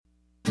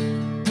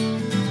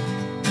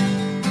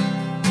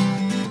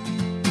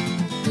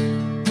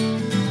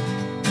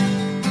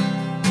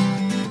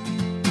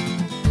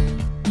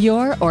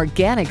Your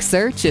organic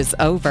search is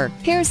over.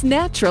 Here's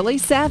Naturally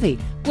Savvy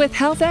with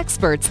health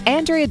experts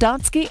Andrea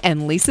Donsky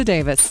and Lisa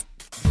Davis.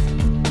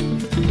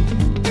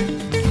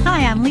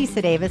 Hi, I'm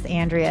Lisa Davis.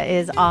 Andrea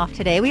is off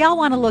today. We all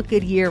want to look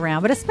good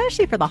year-round, but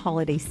especially for the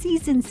holiday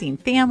season, seeing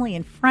family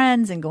and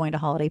friends and going to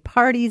holiday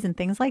parties and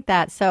things like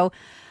that. So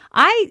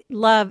I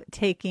love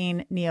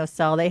taking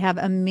NeoCell. They have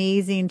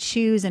amazing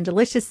chews and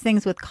delicious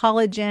things with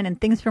collagen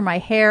and things for my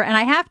hair. And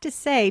I have to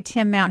say,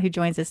 Tim Mount, who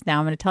joins us now,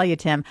 I'm going to tell you,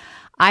 Tim,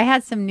 I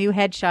had some new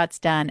headshots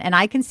done, and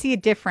I can see a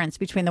difference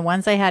between the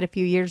ones I had a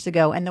few years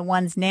ago and the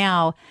ones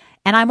now.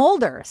 And I'm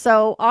older,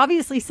 so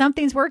obviously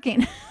something's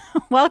working.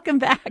 Welcome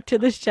back to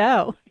the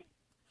show.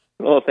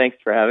 Well, thanks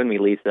for having me,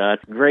 Lisa.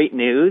 It's great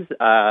news.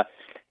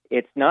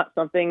 It's not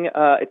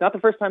the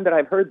first time that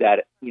I've heard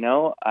that. You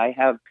know, I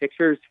have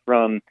pictures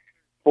from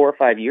 4 or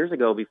 5 years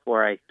ago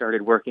before I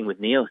started working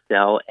with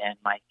NeoCell, and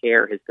my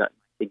hair has gotten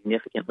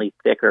significantly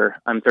thicker.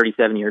 I'm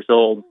 37 years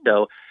old,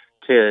 so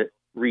to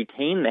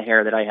retain the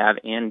hair that I have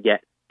and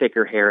get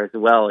thicker hair as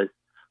well is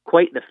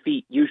quite the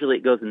feat. Usually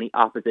it goes in the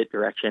opposite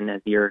direction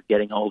as you're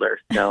getting older,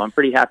 so I'm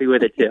pretty happy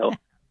with it too.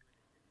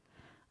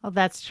 Oh,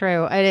 that's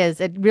true. It is.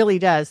 It really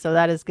does. So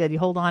that is good. You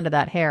hold on to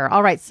that hair.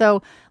 All right.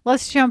 So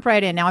let's jump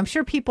right in. Now, I'm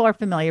sure people are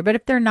familiar, but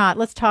if they're not,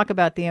 let's talk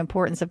about the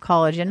importance of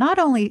collagen, not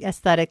only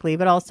aesthetically,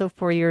 but also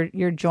for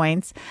your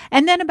joints.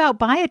 And then about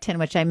biotin,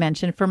 which I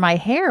mentioned for my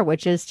hair,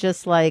 which is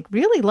just like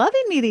really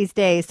loving me these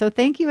days. So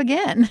thank you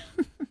again.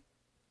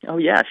 Oh,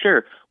 yeah,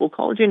 sure. Well,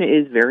 collagen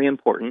is very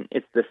important.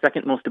 It's the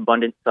second most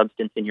abundant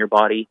substance in your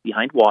body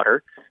behind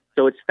water.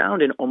 So it's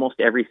found in almost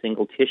every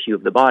single tissue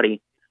of the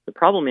body. The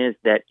problem is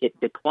that it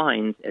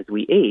declines as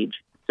we age.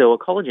 So a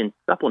collagen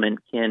supplement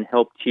can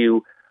help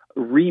to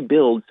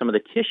rebuild some of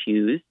the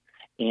tissues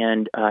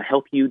and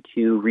help you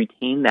to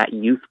retain that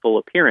youthful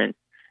appearance.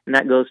 And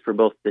that goes for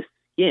both the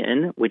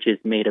skin, which is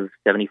made of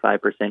 75%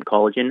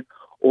 collagen,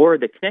 or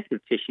the connective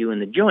tissue in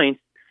the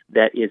joints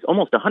that is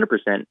almost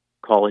 100%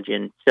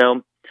 collagen.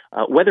 So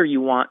whether you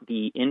want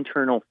the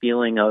internal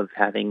feeling of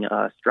having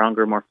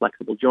stronger, more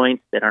flexible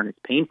joints that aren't as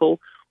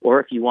painful, or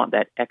if you want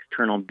that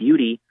external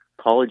beauty,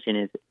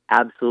 collagen is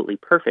absolutely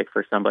perfect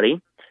for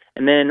somebody.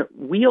 And then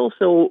we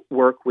also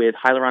work with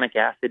hyaluronic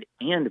acid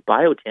and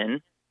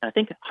biotin. I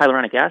think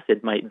hyaluronic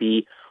acid might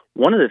be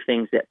one of the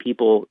things that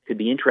people could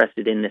be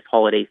interested in this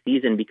holiday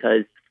season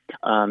because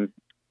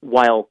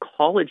while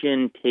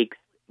collagen takes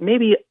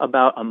maybe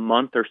about a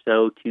month or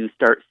so to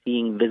start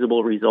seeing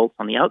visible results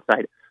on the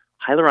outside,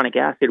 hyaluronic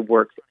acid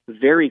works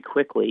very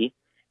quickly,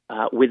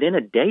 within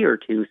a day or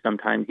two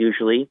sometimes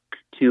usually,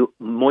 to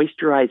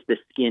moisturize the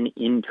skin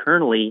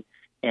internally.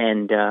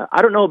 And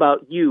I don't know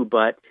about you,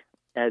 but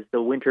as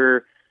the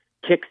winter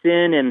kicks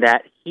in and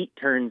that heat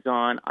turns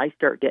on, I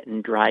start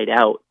getting dried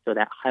out. So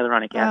that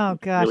hyaluronic acid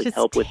really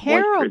help with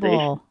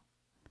moisturization.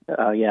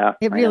 Yeah,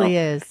 it really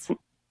is.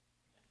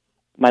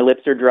 My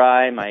lips are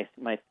dry. My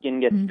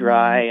skin gets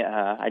dry.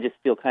 I just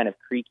feel kind of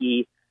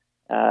creaky.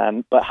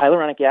 But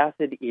hyaluronic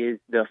acid is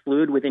the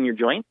fluid within your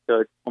joints,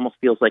 so it almost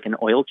feels like an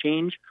oil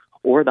change,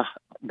 or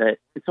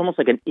it's almost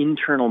like an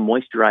internal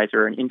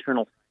moisturizer, an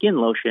internal skin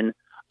lotion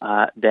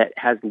that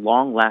has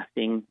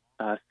long-lasting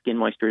skin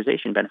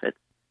moisturization benefits.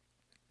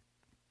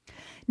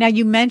 Now,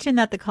 you mentioned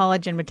that the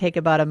collagen would take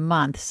about a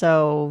month,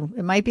 so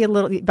it might be a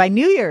little, by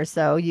New Year or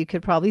so, you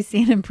could probably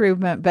see an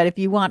improvement. But if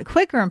you want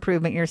quicker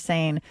improvement, you're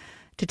saying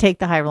to take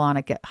the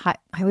hyaluronic, I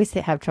always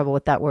have trouble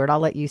with that word. I'll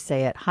let you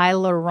say it.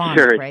 Hyaluronic,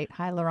 sure. Right?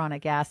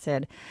 Hyaluronic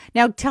acid.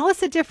 Now, tell us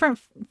the different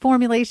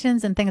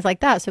formulations and things like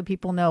that so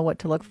people know what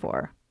to look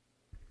for.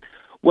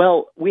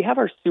 Well, we have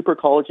our Super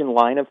Collagen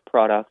line of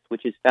products,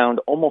 which is found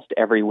almost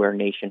everywhere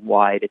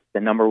nationwide. It's the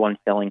number one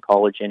selling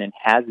collagen and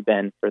has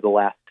been for the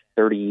last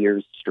 30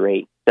 years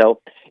straight. So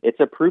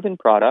it's a proven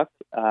product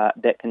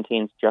that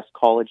contains just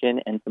collagen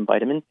and some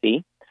vitamin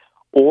C.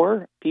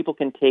 Or people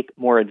can take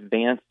more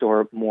advanced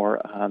or more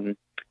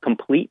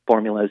complete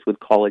formulas with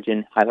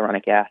collagen,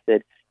 hyaluronic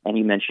acid, and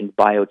you mentioned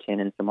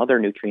biotin and some other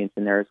nutrients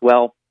in there as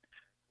well.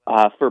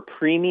 For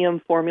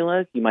premium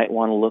formulas, you might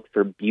want to look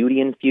for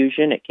Beauty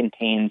Infusion. It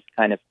contains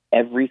kind of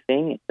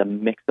everything. It's a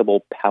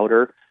mixable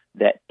powder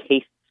that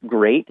tastes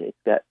great. It's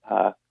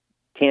got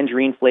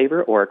tangerine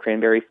flavor or a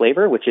cranberry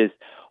flavor, which is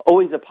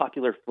always a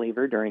popular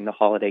flavor during the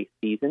holiday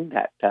season,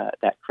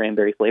 that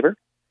cranberry flavor.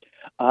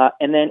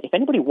 And then if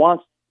anybody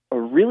wants a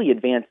really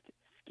advanced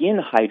skin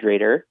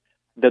hydrator,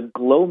 the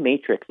Glow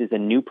Matrix is a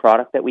new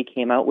product that we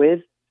came out with.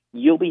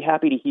 You'll be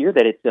happy to hear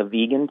that it's a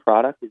vegan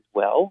product as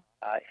well.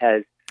 It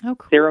has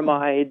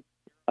ceramide,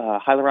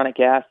 hyaluronic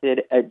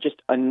acid,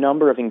 just a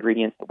number of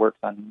ingredients that works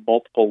on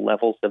multiple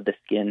levels of the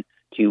skin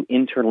to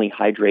internally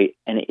hydrate,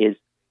 and it is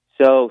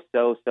so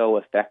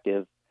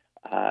effective.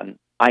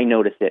 I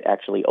notice it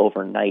actually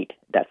overnight.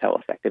 That's how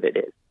effective it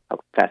is, how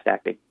fast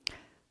acting.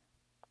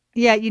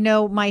 Yeah,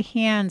 my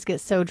hands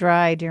get so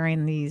dry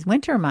during these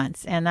winter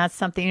months. And that's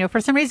something, for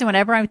some reason,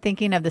 whenever I'm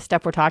thinking of the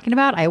stuff we're talking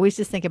about, I always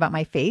just think about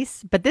my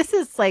face. But this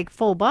is like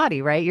full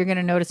body, right? You're going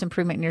to notice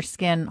improvement in your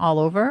skin all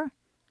over?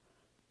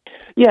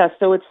 Yeah,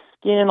 so it's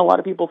skin, a lot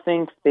of people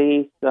think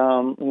face,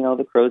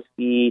 the crow's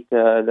feet,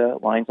 the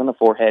lines on the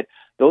forehead.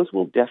 Those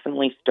will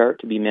definitely start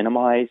to be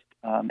minimized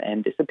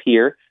and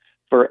disappear.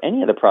 For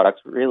any of the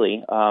products,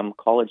 really,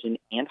 collagen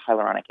and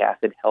hyaluronic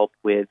acid help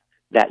with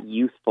that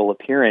youthful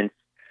appearance.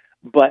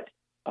 But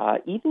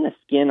even the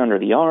skin under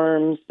the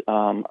arms,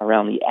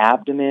 around the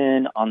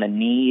abdomen, on the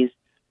knees,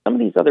 some of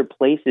these other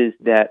places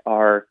that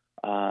are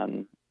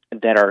kind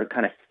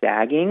of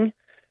sagging,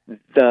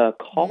 the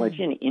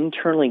collagen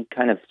internally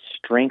kind of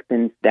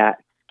strengthens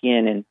that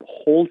skin and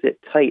holds it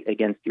tight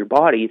against your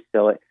body,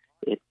 so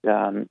it's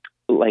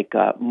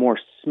more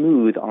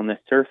smooth on the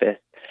surface.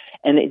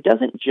 And it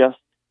doesn't just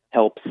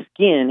help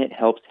skin, it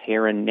helps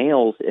hair and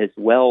nails as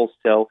well.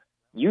 So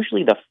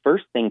usually the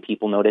first thing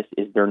people notice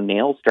is their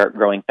nails start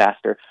growing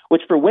faster,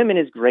 which for women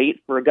is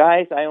great. For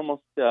guys, I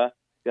almost go,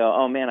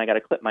 oh man, I got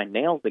to clip my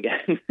nails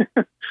again.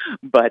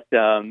 But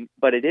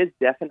it is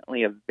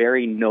definitely a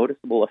very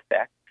noticeable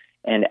effect.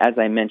 And as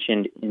I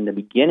mentioned in the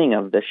beginning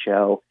of the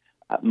show,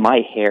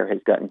 my hair has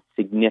gotten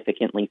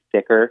significantly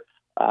thicker,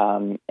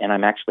 and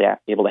I'm actually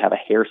able to have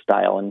a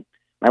hairstyle. And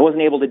I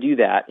wasn't able to do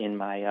that in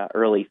my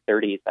early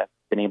 30s. I've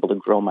been able to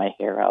grow my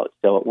hair out.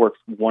 So it works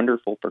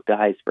wonderful for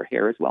guys for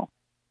hair as well.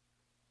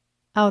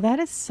 Oh, that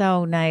is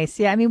so nice.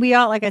 Yeah, I mean, we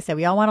all, like I said,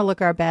 we all want to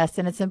look our best,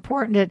 and it's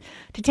important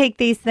to take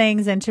these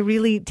things and to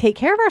really take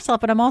care of ourselves.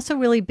 But I'm also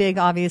really big,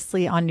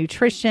 obviously, on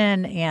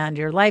nutrition and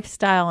your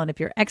lifestyle, and if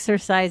you're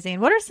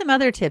exercising. What are some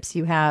other tips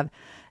you have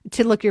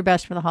to look your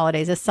best for the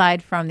holidays,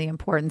 aside from the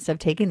importance of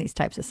taking these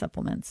types of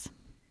supplements?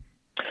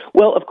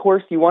 Well, of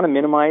course, you want to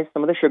minimize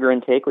some of the sugar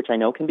intake, which I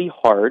know can be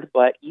hard,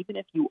 but even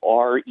if you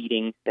are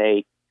eating,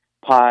 say,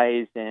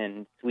 pies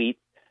and sweets,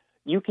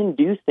 you can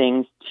do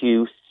things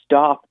to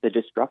stop the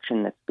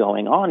destruction that's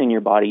going on in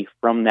your body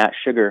from that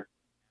sugar.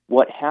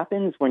 What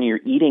happens when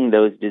you're eating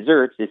those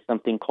desserts is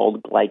something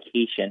called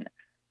glycation.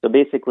 So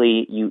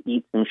basically, you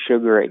eat some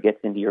sugar, it gets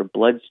into your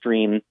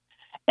bloodstream,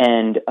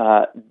 and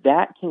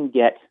that can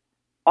get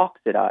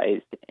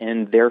oxidized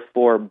and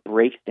therefore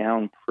breaks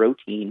down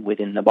protein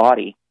within the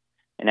body.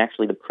 And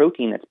actually, the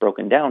protein that's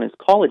broken down is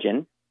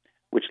collagen,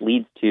 which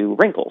leads to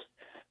wrinkles.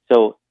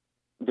 So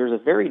there's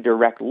a very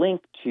direct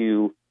link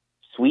to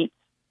sweets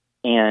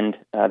and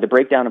the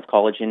breakdown of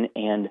collagen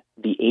and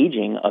the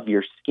aging of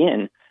your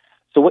skin.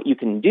 So what you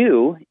can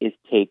do is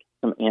take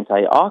some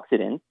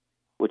antioxidants,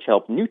 which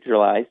help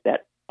neutralize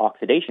that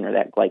oxidation or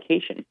that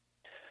glycation.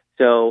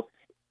 So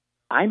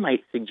I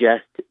might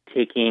suggest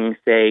taking,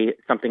 say,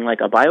 something like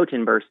a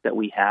biotin burst that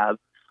we have,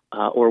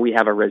 or we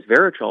have a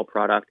resveratrol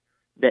product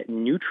that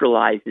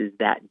neutralizes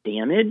that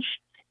damage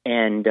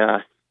and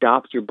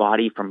stops your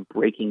body from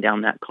breaking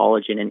down that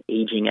collagen and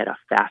aging at a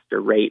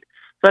faster rate.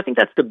 So I think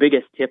that's the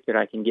biggest tip that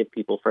I can give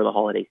people for the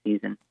holiday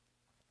season.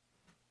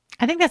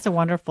 I think that's a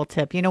wonderful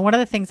tip. You know, one of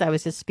the things I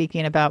was just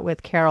speaking about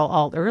with Carol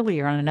Alt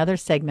earlier on another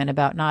segment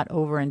about not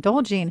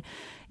overindulging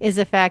is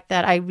the fact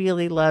that I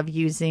really love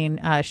using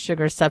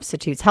sugar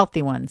substitutes,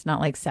 healthy ones, not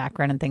like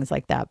saccharin and things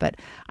like that. But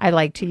I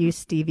like to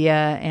use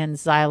stevia and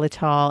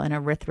xylitol and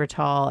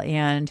erythritol.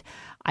 And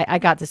I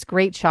got this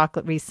great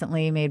chocolate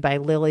recently made by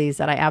Lily's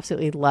that I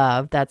absolutely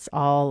love. That's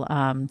all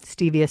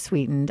stevia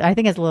sweetened. I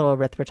think it has a little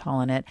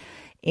erythritol in it.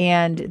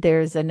 And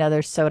there's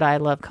another soda I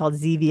love called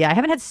Zevia. I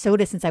haven't had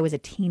soda since I was a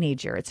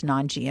teenager. It's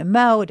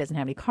non-GMO. It doesn't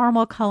have any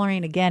caramel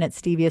coloring. Again, it's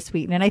stevia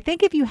sweetened. And I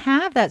think if you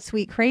have that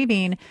sweet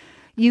craving,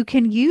 you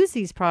can use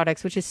these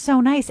products, which is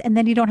so nice. And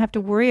then you don't have to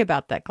worry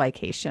about that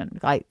glycation.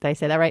 Did I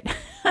say that right?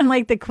 I'm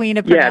like the queen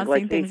of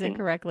pronouncing things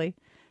incorrectly.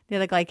 The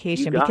other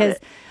glycation. Because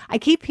I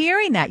keep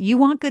hearing that. You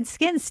want good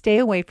skin, stay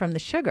away from the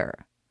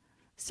sugar.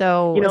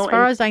 So as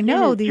far as I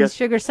know, these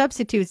sugar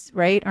substitutes,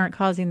 right, aren't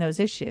causing those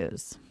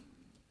issues.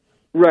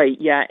 Right,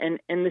 yeah, and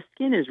the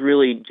skin is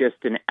really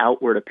just an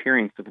outward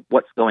appearance of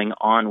what's going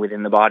on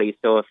within the body.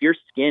 So if your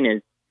skin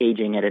is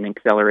aging at an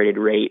accelerated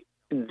rate,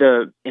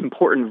 the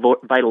important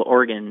vital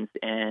organs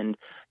and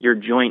your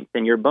joints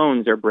and your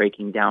bones are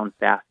breaking down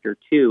faster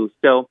too.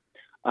 So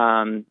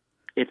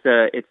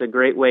it's a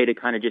great way to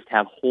kind of just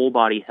have whole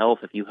body health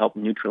if you help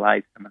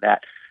neutralize some of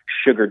that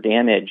sugar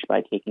damage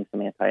by taking some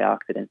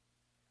antioxidants.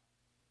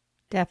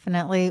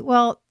 Definitely.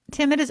 Well,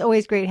 Tim, it is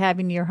always great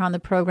having you on the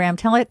program.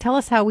 Tell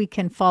us how we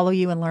can follow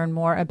you and learn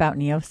more about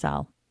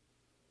NeoCell.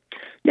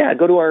 Yeah,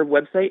 go to our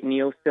website,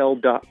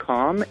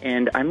 neocell.com,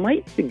 and I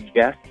might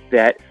suggest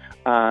that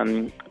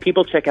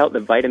people check out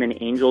the Vitamin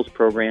Angels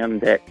program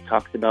that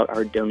talks about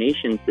our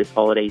donations this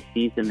holiday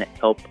season that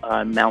help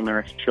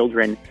malnourished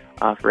children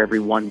for every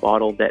one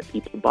bottle that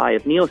people buy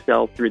of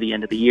NeoCell through the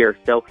end of the year.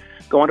 So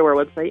go onto our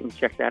website and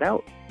check that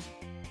out.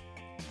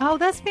 Oh,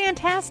 that's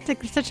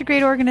fantastic. Such a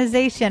great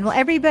organization. Well,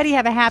 everybody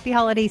have a happy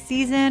holiday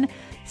season.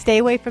 Stay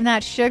away from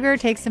that sugar.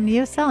 Take some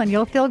NeoCell and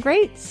you'll feel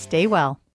great. Stay well.